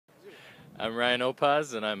I'm Ryan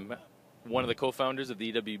Opaz, and I'm one of the co-founders of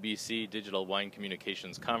the EWBC Digital Wine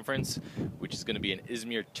Communications Conference, which is going to be in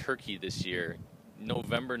Izmir, Turkey this year,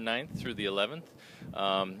 November 9th through the 11th.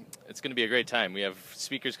 It's going to be a great time. We have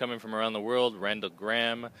speakers coming from around the world: Randall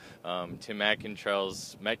Graham, Tim Atkin,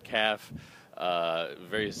 Charles Metcalf,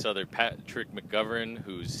 various other Patrick McGovern,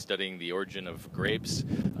 who's studying the origin of grapes,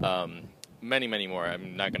 many, many more.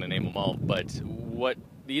 I'm not going to name them all, but what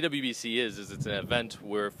the EWBC is it's an event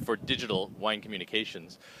for digital wine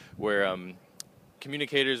communications, where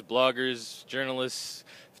communicators, bloggers, journalists,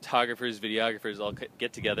 photographers, videographers all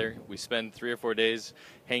get together. We spend 3 or 4 days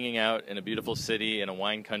hanging out in a beautiful city in a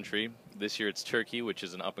wine country. This year it's Turkey, which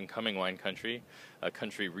is an up-and-coming wine country, a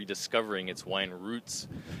country rediscovering its wine roots.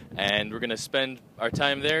 And we're going to spend our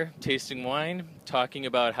time there tasting wine, talking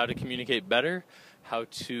about how to communicate better, how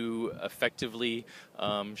to effectively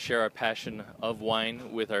share our passion of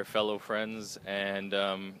wine with our fellow friends and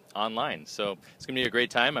online. So it's going to be a great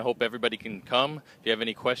time. I hope everybody can come. If you have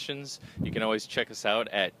any questions, you can always check us out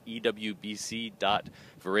at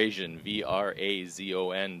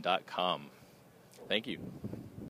ewbc.vrazon.com. Thank you.